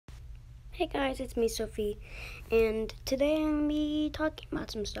Hey guys, it's me, Sophie, and today I'm going to be talking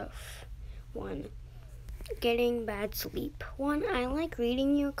about some stuff. 1. Getting bad sleep. 1. I like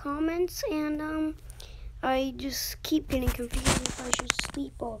reading your comments, and I just keep getting confused if I should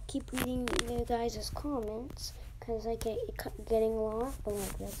sleep or keep reading your guys' comments, because I get getting lost, but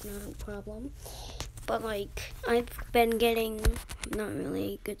that's not a problem. But I've been getting not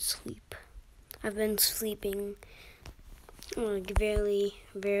really good sleep. I've been sleeping very,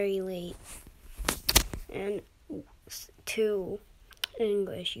 very late. And 2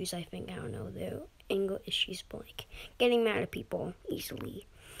 English issues, I don't know, the English issues, but getting mad at people easily.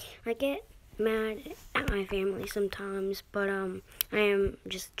 I get mad at my family sometimes, but I am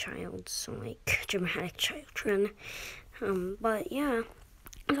just a child, so dramatic children. But yeah,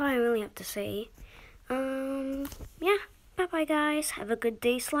 that's all I really have to say. Yeah, bye bye guys. Have a good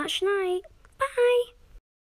day/night. Bye.